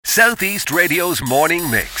Southeast Radio's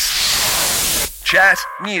morning mix. Chat,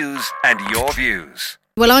 news and your views.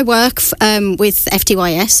 Well, I work with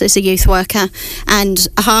FDYS as a youth worker, and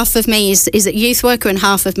half of me is a youth worker and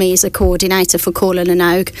half of me is a coordinator for Corlin and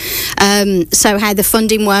Ogue. So how the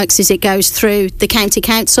funding works is it goes through the County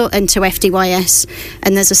Council and to FDYS,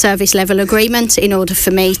 and there's a service level agreement in order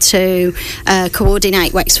for me to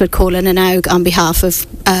coordinate Wexford, Corlin and Ogue on behalf of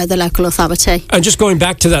the local authority. And just going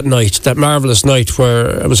back to that night, that marvellous night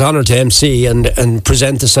where I was honoured to MC and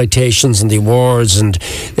present the citations and the awards, and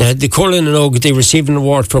the Corlin and Ogue, they received an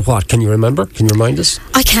award for what? Can you remember? Can you remind us?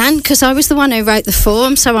 I can, because I was the one who wrote the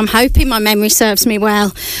form, so I'm hoping my memory serves me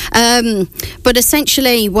well. But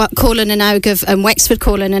essentially what Corlin and Ogue and Wexford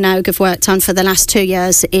Corlin and Ogue have worked on for the last 2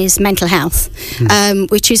 years is mental health,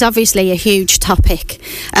 which is obviously a huge topic.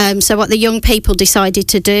 So what the young people decided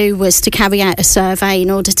to do was to carry out a survey in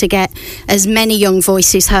order to get as many young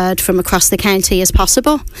voices heard from across the county as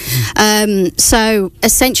possible. So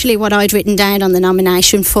essentially what I'd written down on the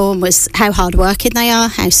nomination form was how hard working they are,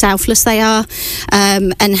 how selfless they are,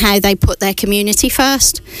 and how they put their community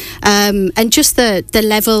first, and just the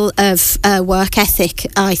level of work ethic,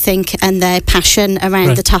 I think, and their passion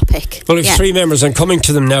around the topic. Well, we've three members. I'm coming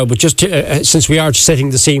to them now, but just since we are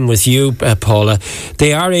setting the scene with you, Paula,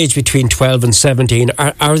 they are aged between 12 and 17.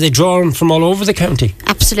 Are they drawn from all over the county?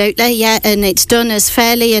 Absolutely, yeah, and it's done as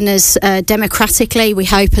fairly and as democratically, we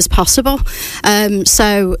hope, as possible.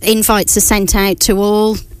 So invites are sent out to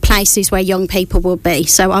all places where young people will be.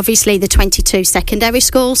 So obviously the 22 secondary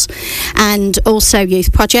schools, and also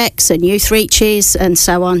youth projects and youth reaches and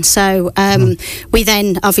so on. So we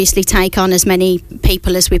then obviously take on as many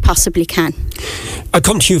people as we possibly can. I'll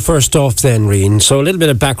come to you first off then, Rian. So a little bit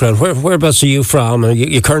of background. Whereabouts are you from?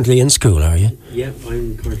 You're currently in school, are you? Yeah,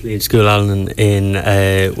 I'm currently in school, Alan, in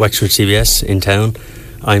Wexford CBS in town.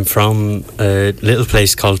 I'm from a little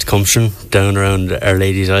place called Tecumseh, down around Our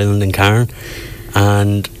Lady's Island in Carn,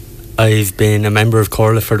 and I've been a member of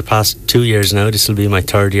Corla for the past 2 years now. This will be my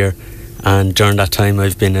third year, and during that time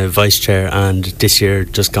I've been a vice chair, and this year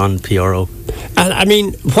just gone PRO. And I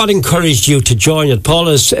mean, what encouraged you to join it? Paul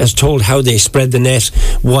has told how they spread the net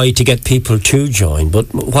wide to get people to join,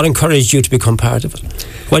 but what encouraged you to become part of it?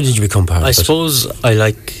 Why did you become part of it? I suppose I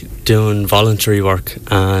like doing voluntary work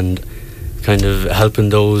and kind of helping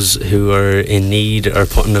those who are in need, or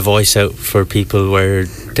putting a voice out for people where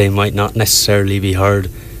they might not necessarily be heard.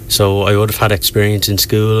 So I would have had experience in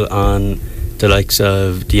school on the likes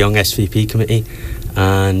of the Young SVP Committee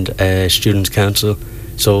and Students' Council.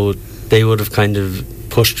 So they would have kind of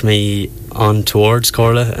pushed me on towards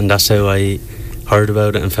Corla, and that's how I heard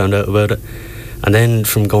about it and found out about it. And then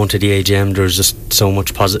from going to the AGM, there's just so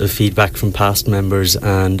much positive feedback from past members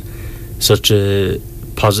and such a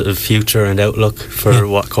positive future and outlook for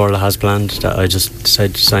what Corla has planned that I just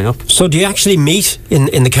decided to sign up. So do you actually meet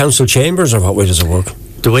in the council chambers, or what way does it work?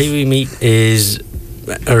 The way we meet is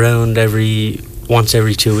around once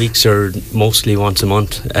every 2 weeks, or mostly once a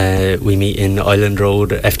month. We meet in Island Road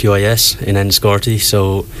FDYS in Enniscorthy.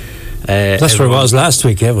 So that's where I was last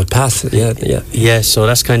week, with Pat. Yeah, so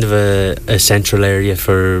that's kind of a central area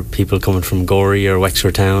for people coming from Gorey or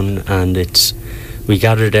Wexford Town, and we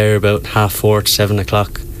gather there about 4:30 to 7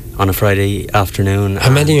 o'clock on a Friday afternoon.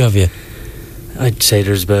 How many of you? I'd say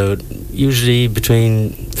there's about usually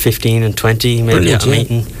between 15 and 20 maybe at a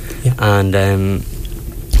meeting. Yeah. And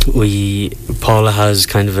Paula has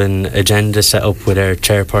kind of an agenda set up with our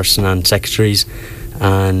chairperson and secretaries,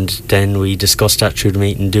 and then we discuss that through the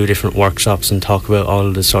meeting, do different workshops and talk about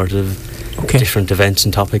all the sort of different events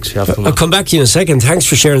and topics we have coming up. I'll come back to you in a second. Thanks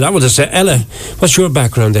for sharing that with us. Ella, what's your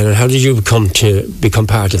background then, and how did you become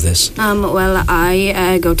part of this? Well,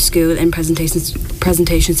 I go to school in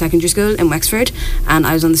Presentation Secondary School in Wexford, and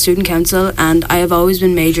I was on the student council, and I have always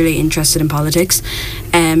been majorly interested in politics.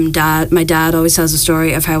 My dad always tells a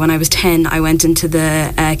story of how when I was 10 I went into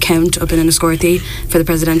the count up in Enniscorthy for the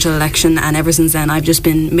presidential election, and ever since then I've just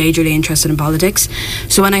been majorly interested in politics.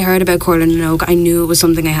 So when I heard about Corlin and Ogue, I knew it was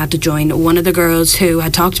something I had to join. One of the girls who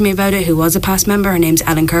had talked to me about it, who was a past member, her name's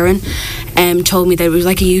Ellen Curran, told me that it was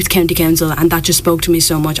like a youth county council, and that just spoke to me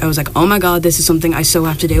so much. I was like, oh my god, this is something I so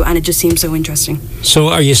have to do, and it just seems so interesting. So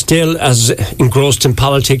are you still as engrossed in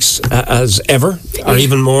politics as ever, or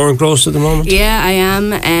even more engrossed at the moment? Yeah, I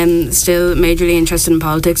am still majorly interested in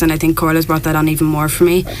politics, and I think Corla's brought that on even more for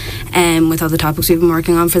me. With all the topics we've been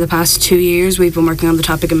working on for the past 2 years, we've been working on the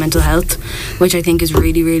topic of mental health, which I think is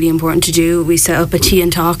really, really important to do. We set up a Tea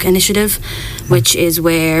and Talk initiative, which is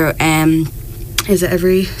where is it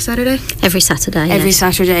every Saturday? Every Saturday. Every yes.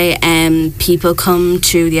 Saturday, people come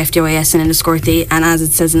to the FDYS in Enniscorthy, and as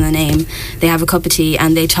it says in the name, they have a cup of tea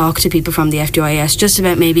and they talk to people from the FDYS just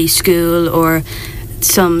about maybe school or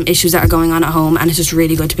some issues that are going on at home, and it's just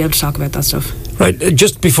really good to be able to talk about that stuff. Right,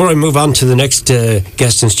 just before I move on to the next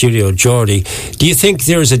guest in studio, Geordie, do you think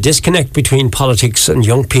there is a disconnect between politics and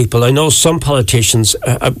young people? I know some politicians,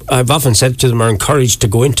 I've often said to them, are encouraged to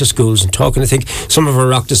go into schools and talk, and I think some of our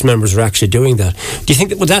Oireachtas members are actually doing that. Do you think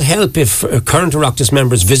that would that help if current Oireachtas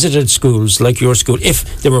members visited schools like your school,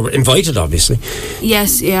 if they were invited, obviously?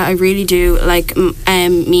 Yes, yeah, I really do. Like,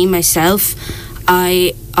 me, myself,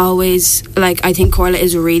 I always, like, I think Corla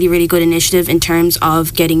is a really, really good initiative in terms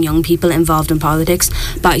of getting young people involved in politics,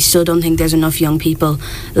 but I still don't think there's enough young people.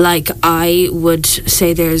 Like, I would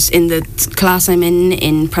say there's, in the class I'm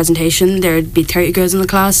in presentation, there'd be 30 girls in the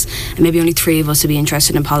class, and maybe only 3 of us would be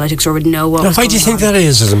interested in politics or would know what was Why do you think that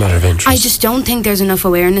is, as a matter of interest? I just don't think there's enough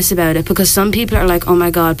awareness about it, because some people are like, oh my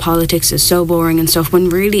god, politics is so boring and stuff, when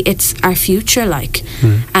really it's our future, like,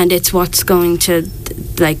 and it's what's going to,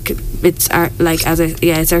 like, it's our, like,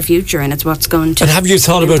 it's our future, and it's what's going to. And have you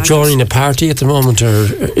thought about joining a party at the moment, or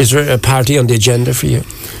is there a party on the agenda for you?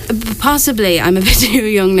 Possibly. I'm a bit too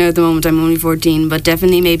young now at the moment. I'm only 14, but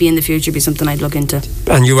definitely maybe in the future be something I'd look into.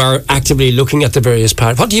 And you are actively looking at the various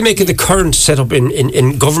parties. What do you make of the current setup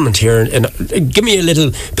in government here? And give me a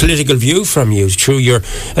little political view from you through your,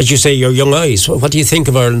 as you say, your young eyes. What do you think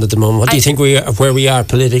of Ireland at the moment? What do you think where we are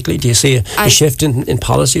politically? Do you see a shift in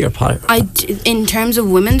policy or in terms of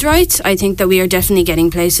women's rights, I think that we are definitely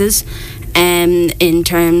getting places. In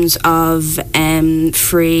terms of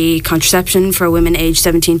free contraception for women aged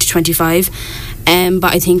 17 to 25,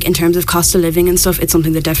 but I think in terms of cost of living and stuff, it's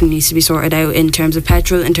something that definitely needs to be sorted out. In terms of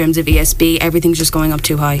petrol, in terms of ESB, everything's just going up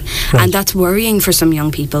too high, and that's worrying for some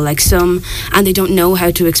young people. Like, some, and they don't know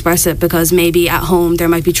how to express it, because maybe at home there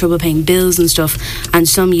might be trouble paying bills and stuff, and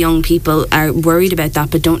some young people are worried about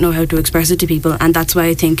that but don't know how to express it to people, and that's why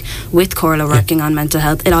I think with Corla working on mental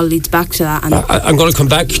health, it all leads back to that. And I'm going to come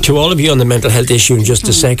back to all of you on the mental health issue in just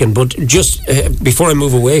a second, but just before I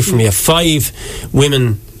move away from you, 5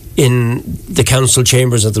 women in the council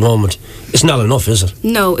chambers at the moment. It's not enough, is it?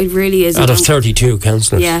 No, it really isn't. Out of 32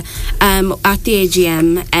 councillors. Yeah. At the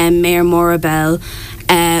AGM, Mayor Maura Bell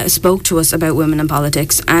spoke to us about women in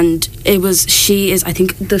politics, and she is, I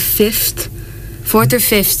think, the 4th or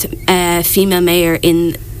 5th female mayor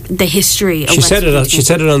in the history of Wexford. She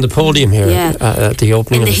said it on the podium here at the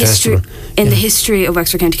opening of the festival. In the history of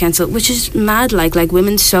Wexford County Council, which is mad. Like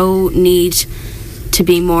women so need to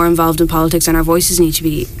be more involved in politics, and our voices need to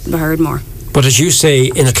be heard more. But as you say,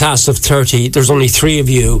 in a class of 30, there's only 3 of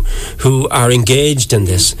you who are engaged in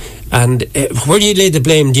this. And where do you lay the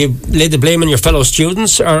blame? Do you lay the blame on your fellow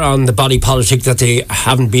students or on the body politic that they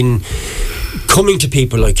haven't been coming to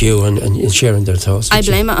people like you and sharing their thoughts? I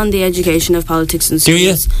blame it on the education of politics in schools. Do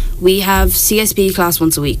you? We have CSB class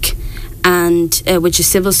once a week, and which is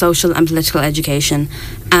civil, social and political education.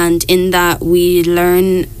 And in that we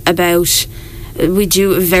learn about... We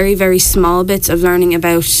do very, very small bits of learning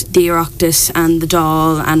about the Oireachtas and the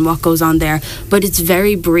Dáil and what goes on there, but it's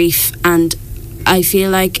very brief, and I feel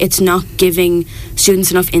like it's not giving students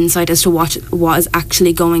enough insight as to what is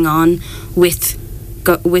actually going on with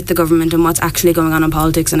the government and what's actually going on in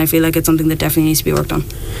politics, and I feel like it's something that definitely needs to be worked on.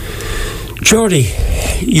 Geordie,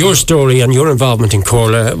 your story and your involvement in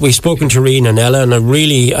Corla, we've spoken to Rian and Ella, and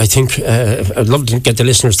I think I'd love to get the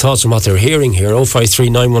listeners' thoughts on what they're hearing here.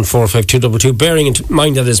 05391452222. Bearing in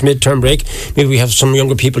mind that it's mid-term break, maybe we have some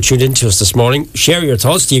younger people tuned into us this morning. Share your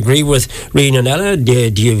thoughts. Do you agree with Rian and Ella? Do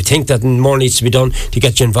you think that more needs to be done to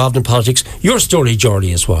get you involved in politics? Your story,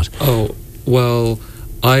 Geordie, is what? Oh, well,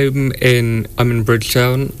 I'm in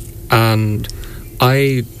Bridgetown, and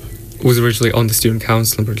I was originally on the student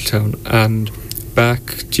council in Bridgetown, and back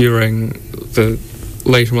during the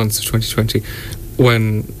later months of 2020,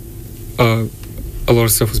 when a lot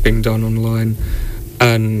of stuff was being done online,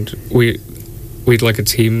 and we'd like a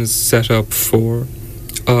Teams set up for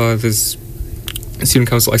this student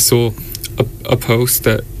council. I saw a post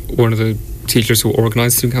that one of the teachers who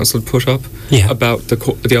organised student council had put up about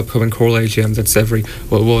the upcoming Corla AGM. That's it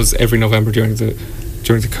was every November during the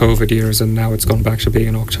COVID years, and now it's gone back to being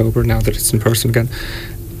in October now that it's in person again.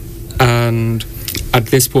 And at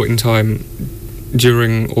this point in time,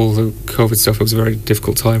 during all the COVID stuff, it was a very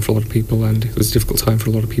difficult time for a lot of people, and it was a difficult time for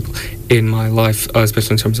a lot of people in my life,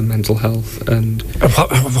 especially in terms of mental health. And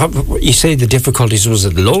what you say the difficulties, was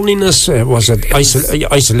it loneliness? Was it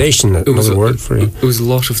isolation? Another word for you? It was a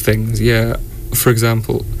lot of things, yeah. For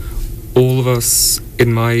example, all of us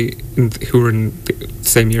who were in the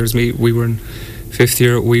same year as me, we were in fifth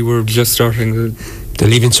year, we were just starting the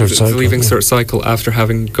Leaving Cert cycle. The Leaving Cert cycle after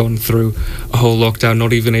having gone through a whole lockdown,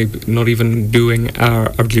 not even doing our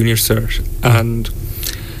junior cert, and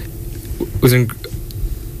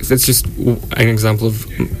it's just an example of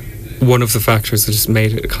one of the factors that just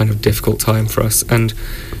made it a kind of difficult time for us. And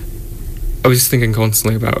I was just thinking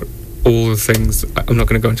constantly about all the things. I'm not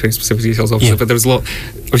going to go into any specific details, obviously, but there was a lot.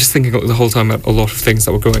 I was just thinking the whole time about a lot of things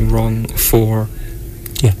that were going wrong for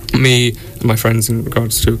me and my friends in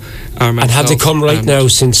regards to our mental And have health. they come right now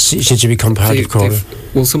since you become part of Corla?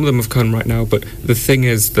 Well, some of them have come right now, but the thing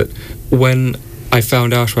is that when I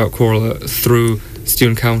found out about Corla through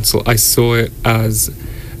Student Council, I saw it as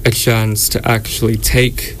a chance to actually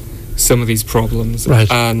take some of these problems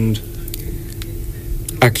and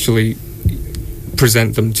actually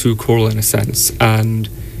present them to Corla in a sense, and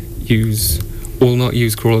not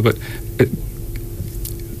use Corla, but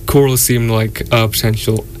Corla seemed like a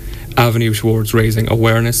potential avenue towards raising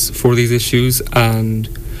awareness for these issues. And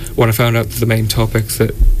when I found out that the main topic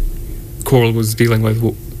that Corla was dealing with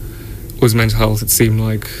was mental health, it seemed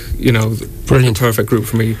like, the perfect group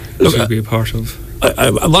for me to be a part of.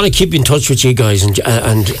 I want to keep in touch with you guys, and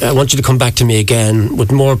I want you to come back to me again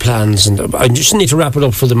with more plans. And I just need to wrap it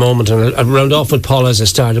up for the moment, and I'll round off with Paula as I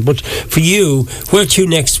started. But for you, where to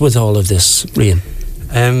next with all of this, Rian?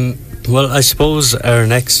 Well, I suppose our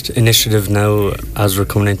next initiative now, as we're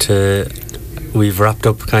coming into, we've wrapped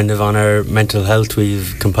up kind of on our mental health.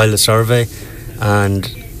 We've compiled a survey, and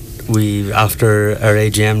after our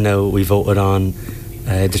AGM now, we voted on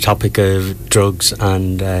the topic of drugs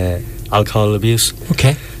and alcohol abuse.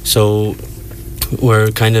 Okay. So we're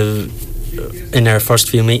kind of in our first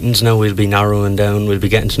few meetings now. We'll be narrowing down. We'll be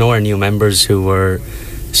getting to know our new members who were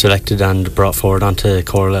selected and brought forward onto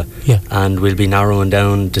Corla, and we'll be narrowing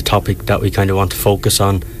down the topic that we kind of want to focus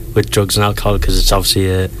on with drugs and alcohol, because it's obviously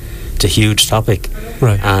it's a huge topic,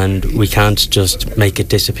 and we can't just make it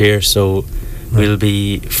disappear. So we'll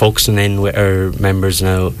be focusing in with our members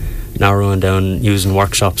now, narrowing down, using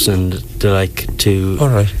workshops and the like to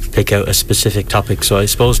pick out a specific topic. So I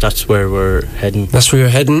suppose that's where we're heading. That's where you're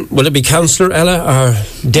heading. Will it be Councillor Ella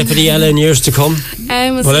or Deputy Ella in years to come?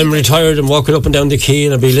 Well, I'm retired and walking up and down the quay,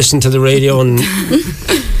 and I'll be listening to the radio and...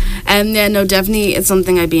 no, definitely it's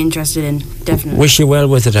something I'd be interested in, definitely. Wish you well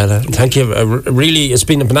with it, Ella. Thank you. Really, it's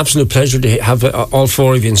been an absolute pleasure to have all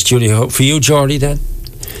four of you in studio. For you, Geordie, then?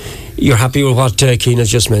 You're happy with what Keane has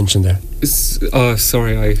just mentioned there?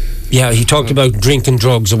 Sorry, Yeah, he talked about drink and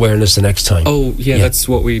drugs awareness the next time. Oh, yeah, that's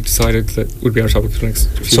what we decided that would be our topic for next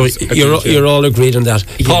few So weeks. you're all agreed on that.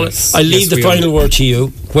 Paul, Yes, I leave the final word to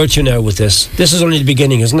you. Where to now with this? This is only the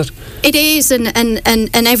beginning, isn't it? It is, and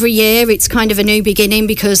every year it's kind of a new beginning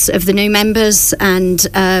because of the new members, and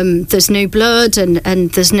there's new blood and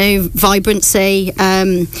there's new vibrancy.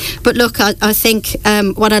 But look, I think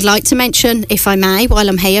what I'd like to mention, if I may, while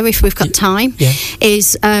I'm here, if we've got time,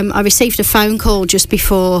 is I received a phone call just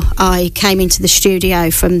before I came into the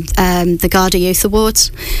studio from the Garda Youth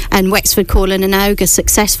Awards, and Wexford, Corlin and Ogue are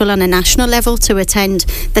successful on a national level to attend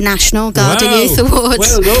the National Garda Youth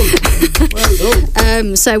Awards. Well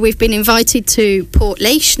done. So we've been invited to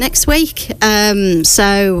Portlaoise next week. I'm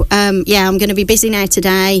going to be busy now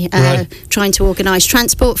today, trying to organise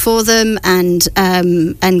transport for them and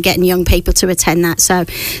getting young people to attend that. So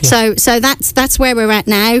that's where we're at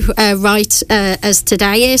now, as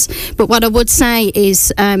today is. But what I would say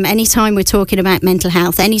is, anytime we're talking about mental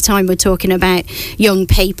health, anytime we're talking about young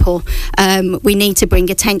people, we need to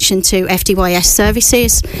bring attention to FDYS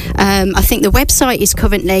services. I think the website is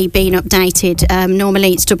currently being updated.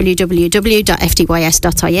 Normally it's www.fdys.ie,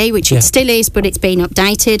 which it still is, but it's been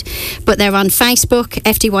updated. But they're on Facebook,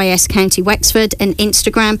 FDYS County Wexford, and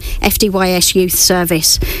Instagram, FDYS Youth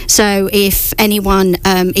Service. So if anyone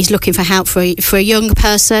is looking for help for a young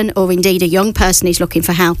person, or indeed a young person is looking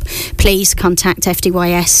for help, please contact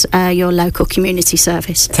FDYS, your local community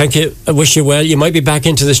service. Thank you. I wish you well. You might be back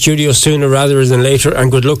into the studio sooner rather than later,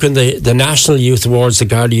 and good luck in the National Youth Awards, the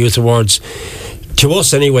Garda Youth Awards. To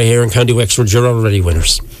us anyway, here in County Wexford, you're already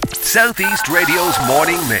winners. Southeast Radio's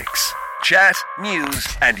morning mix. Chat, news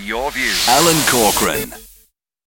and your views. Alan Corcoran.